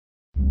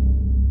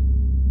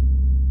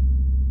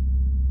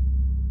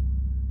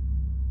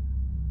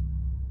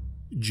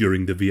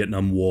During the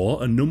Vietnam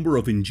War, a number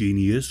of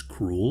ingenious,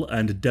 cruel,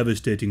 and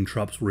devastating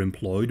traps were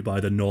employed by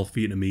the North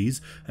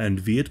Vietnamese and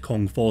Viet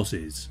Cong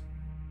forces.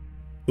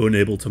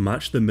 Unable to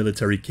match the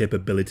military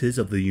capabilities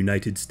of the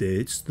United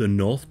States, the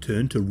North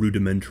turned to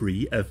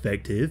rudimentary,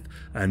 effective,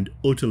 and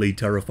utterly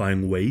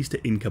terrifying ways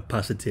to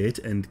incapacitate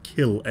and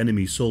kill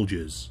enemy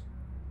soldiers.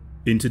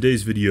 In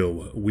today's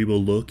video, we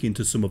will look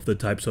into some of the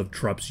types of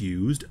traps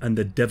used and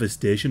the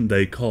devastation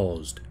they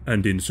caused,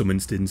 and in some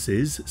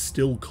instances,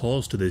 still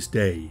cause to this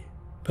day.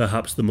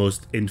 Perhaps the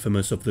most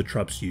infamous of the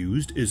traps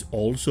used is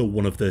also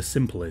one of the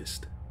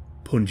simplest.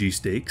 Punji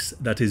sticks,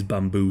 that is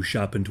bamboo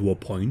sharpened to a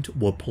point,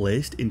 were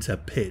placed into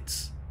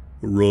pits.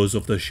 Rows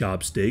of the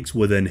sharp sticks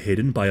were then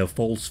hidden by a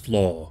false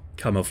floor,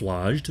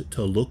 camouflaged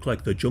to look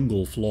like the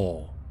jungle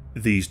floor.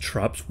 These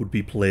traps would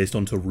be placed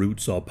onto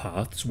routes or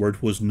paths where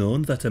it was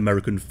known that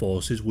American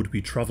forces would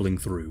be travelling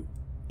through.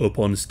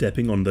 Upon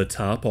stepping on the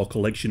tarp or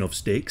collection of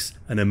sticks,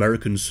 an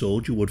American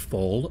soldier would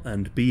fall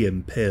and be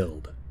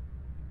impaled.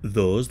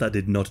 Those that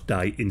did not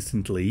die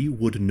instantly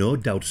would no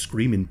doubt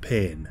scream in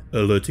pain,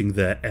 alerting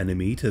their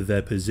enemy to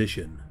their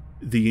position.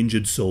 The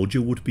injured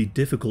soldier would be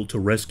difficult to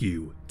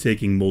rescue,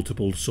 taking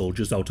multiple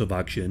soldiers out of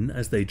action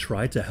as they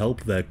tried to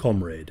help their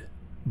comrade.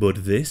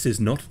 But this is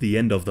not the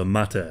end of the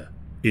matter.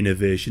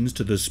 Innovations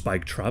to the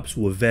spike traps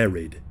were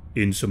varied.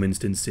 In some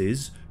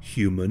instances,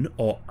 human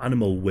or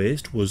animal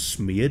waste was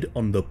smeared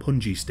on the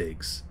punji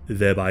sticks,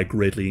 thereby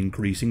greatly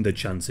increasing the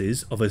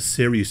chances of a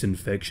serious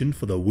infection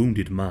for the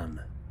wounded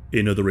man.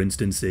 In other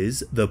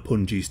instances, the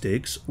punji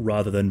sticks,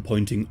 rather than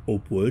pointing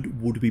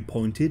upward, would be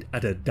pointed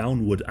at a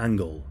downward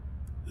angle.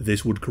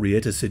 This would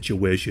create a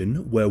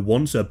situation where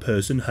once a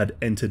person had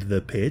entered the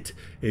pit,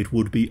 it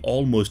would be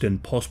almost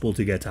impossible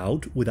to get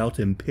out without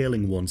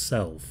impaling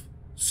oneself.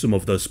 Some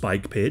of the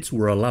spike pits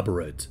were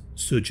elaborate,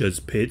 such as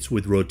pits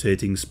with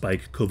rotating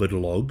spike-covered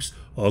logs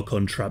or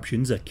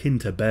contraptions akin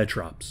to bear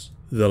traps.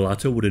 The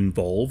latter would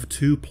involve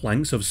two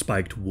planks of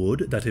spiked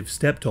wood that, if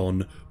stepped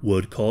on,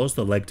 would cause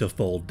the leg to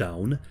fall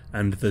down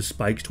and the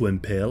spikes to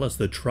impale as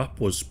the trap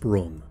was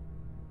sprung.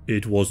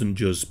 It wasn't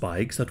just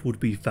spikes that would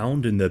be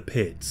found in the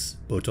pits,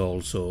 but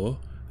also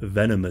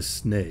venomous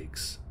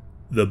snakes.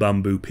 The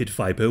bamboo pit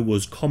viper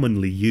was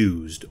commonly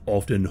used,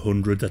 often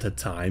hundreds at a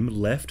time,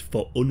 left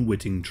for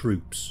unwitting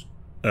troops.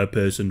 A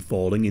person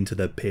falling into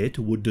the pit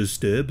would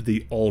disturb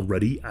the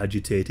already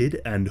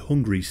agitated and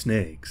hungry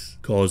snakes,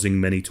 causing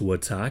many to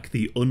attack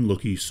the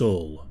unlucky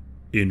soul.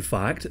 In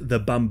fact, the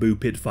bamboo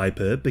pit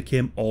viper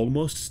became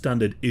almost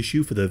standard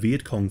issue for the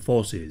Viet Cong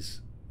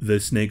forces. The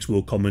snakes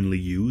were commonly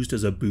used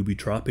as a booby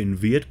trap in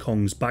Viet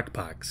Cong's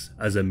backpacks,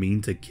 as a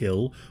mean to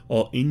kill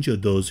or injure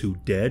those who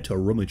dared to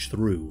rummage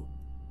through.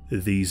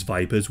 These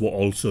vipers were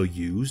also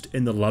used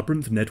in the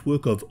labyrinth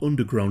network of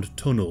underground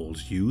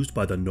tunnels used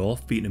by the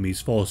North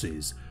Vietnamese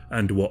forces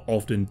and were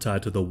often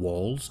tied to the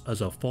walls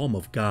as a form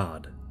of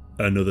guard.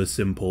 Another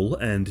simple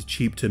and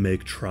cheap to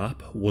make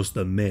trap was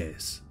the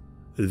mace.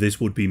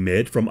 This would be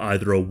made from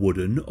either a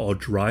wooden or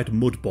dried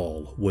mud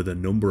ball with a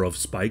number of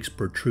spikes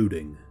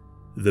protruding.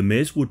 The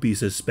mace would be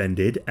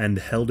suspended and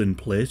held in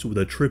place with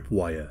a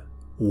tripwire.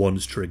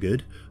 Once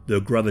triggered, the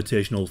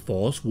gravitational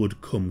force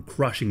would come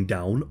crashing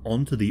down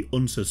onto the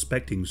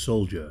unsuspecting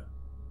soldier.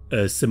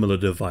 A similar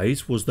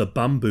device was the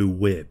bamboo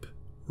whip.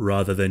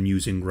 Rather than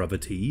using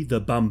gravity, the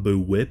bamboo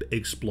whip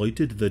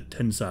exploited the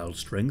tensile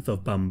strength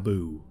of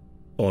bamboo.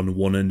 On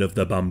one end of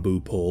the bamboo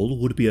pole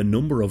would be a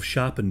number of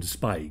sharpened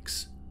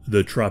spikes.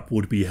 The trap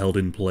would be held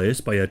in place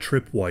by a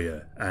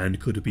tripwire and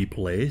could be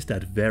placed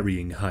at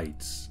varying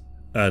heights.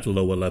 At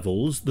lower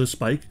levels, the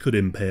spike could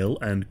impale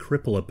and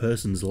cripple a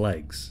person's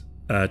legs.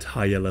 At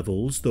higher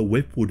levels, the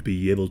whip would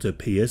be able to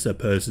pierce a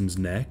person's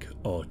neck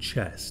or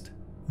chest.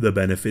 The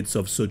benefits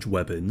of such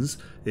weapons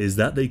is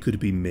that they could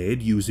be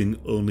made using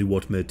only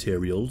what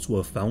materials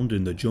were found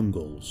in the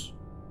jungles.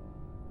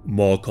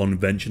 More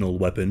conventional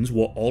weapons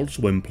were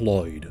also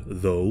employed,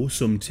 though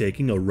some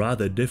taking a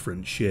rather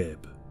different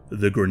shape.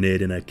 The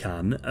grenade in a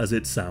can, as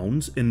it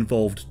sounds,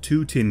 involved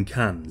two tin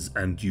cans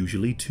and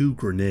usually two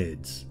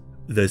grenades.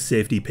 The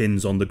safety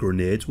pins on the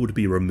grenades would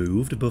be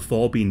removed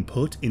before being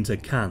put into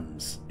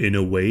cans, in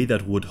a way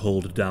that would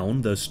hold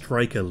down the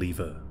striker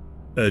lever.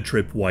 A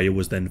tripwire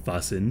was then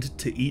fastened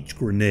to each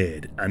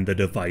grenade and the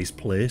device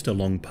placed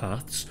along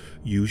paths,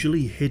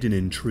 usually hidden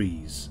in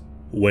trees.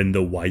 When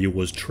the wire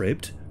was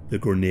tripped, the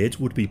grenades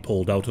would be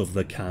pulled out of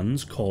the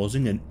cans,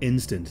 causing an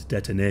instant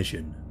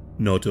detonation.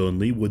 Not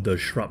only would the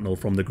shrapnel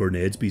from the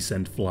grenades be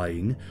sent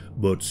flying,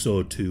 but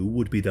so too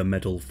would be the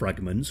metal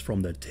fragments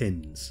from the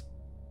tins.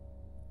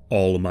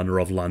 All manner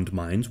of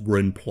landmines were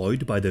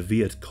employed by the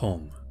Viet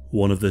Cong.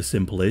 One of the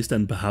simplest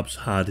and perhaps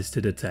hardest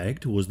to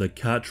detect was the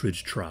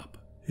cartridge trap.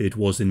 It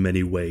was in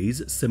many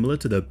ways similar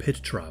to the pit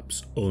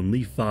traps,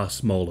 only far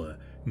smaller,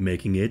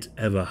 making it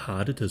ever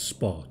harder to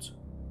spot.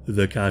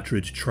 The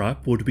cartridge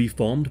trap would be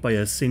formed by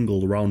a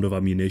single round of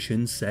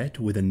ammunition set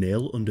with a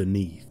nail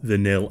underneath. The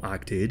nail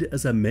acted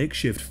as a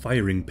makeshift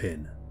firing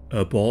pin.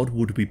 A board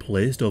would be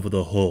placed over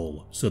the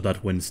hole so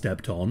that when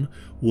stepped on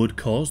would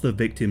cause the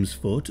victim's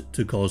foot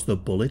to cause the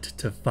bullet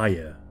to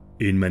fire.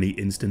 In many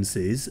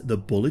instances, the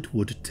bullet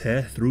would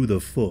tear through the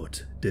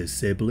foot,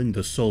 disabling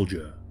the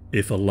soldier.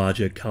 If a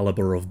larger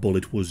caliber of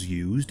bullet was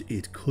used,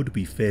 it could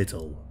be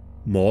fatal.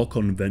 More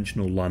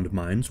conventional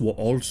landmines were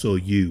also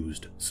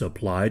used,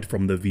 supplied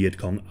from the Viet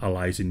Cong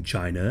allies in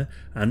China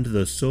and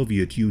the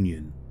Soviet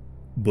Union.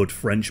 But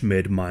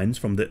French-made mines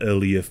from the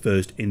earlier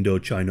First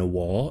Indochina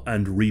War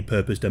and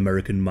repurposed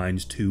American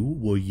mines too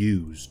were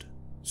used.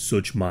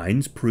 Such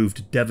mines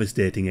proved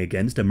devastating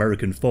against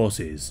American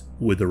forces,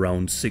 with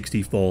around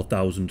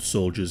 64,000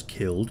 soldiers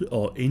killed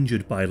or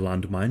injured by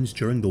landmines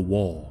during the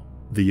war.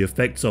 The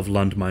effects of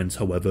landmines,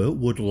 however,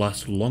 would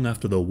last long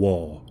after the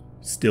war.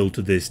 Still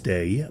to this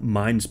day,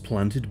 mines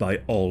planted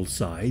by all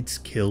sides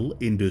kill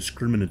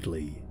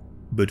indiscriminately.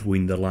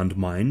 Between the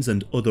landmines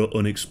and other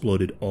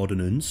unexploded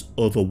ordnance,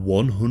 over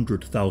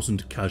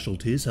 100,000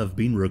 casualties have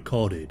been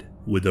recorded,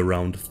 with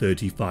around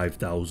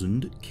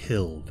 35,000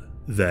 killed.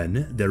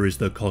 Then there is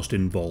the cost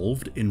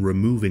involved in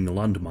removing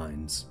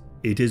landmines.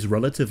 It is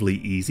relatively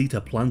easy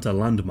to plant a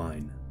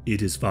landmine.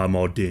 It is far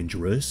more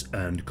dangerous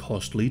and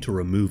costly to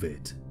remove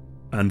it.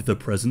 And the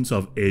presence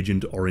of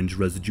Agent Orange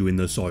residue in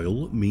the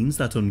soil means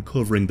that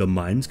uncovering the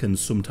mines can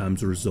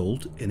sometimes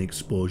result in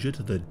exposure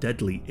to the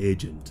deadly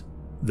agent.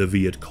 The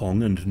Viet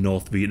Cong and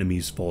North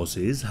Vietnamese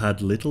forces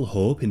had little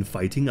hope in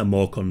fighting a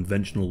more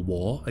conventional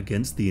war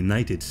against the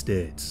United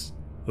States.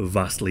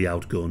 Vastly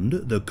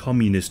outgunned, the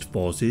communist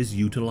forces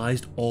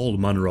utilized all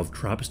manner of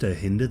traps to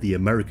hinder the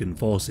American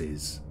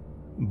forces.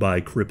 By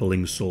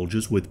crippling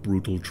soldiers with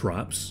brutal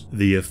traps,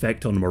 the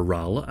effect on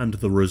morale and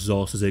the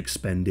resources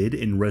expended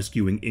in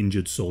rescuing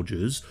injured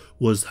soldiers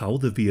was how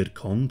the Viet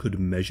Cong could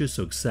measure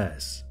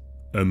success.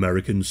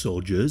 American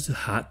soldiers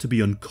had to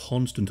be on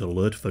constant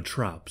alert for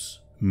traps,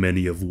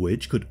 many of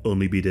which could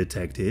only be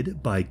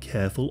detected by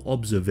careful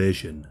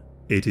observation.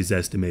 It is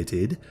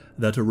estimated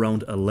that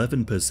around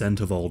 11%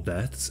 of all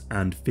deaths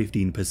and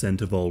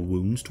 15% of all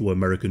wounds to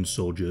American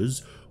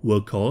soldiers were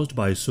caused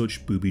by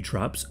such booby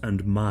traps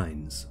and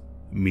mines,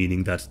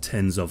 meaning that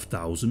tens of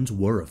thousands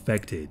were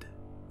affected.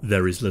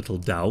 There is little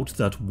doubt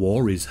that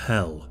war is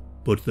hell,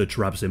 but the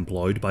traps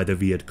employed by the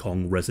Viet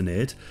Cong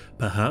resonate,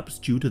 perhaps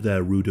due to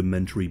their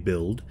rudimentary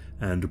build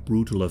and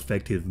brutal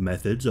effective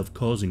methods of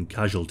causing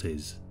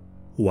casualties.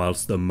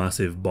 Whilst the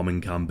massive bombing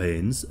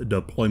campaigns,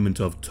 deployment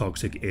of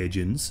toxic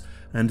agents,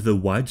 and the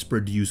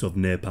widespread use of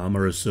napalm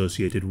are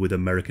associated with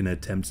American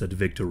attempts at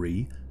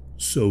victory,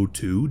 so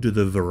too do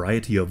the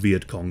variety of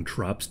Viet Cong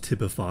traps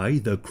typify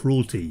the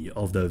cruelty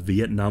of the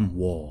Vietnam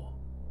War.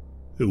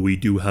 We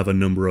do have a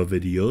number of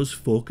videos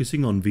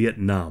focusing on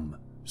Vietnam,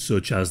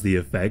 such as the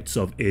effects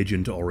of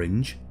Agent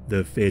Orange,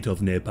 the fate of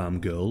Napalm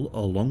Girl,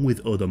 along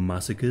with other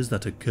massacres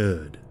that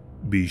occurred.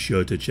 Be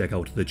sure to check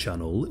out the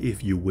channel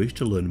if you wish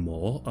to learn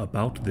more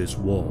about this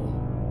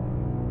war.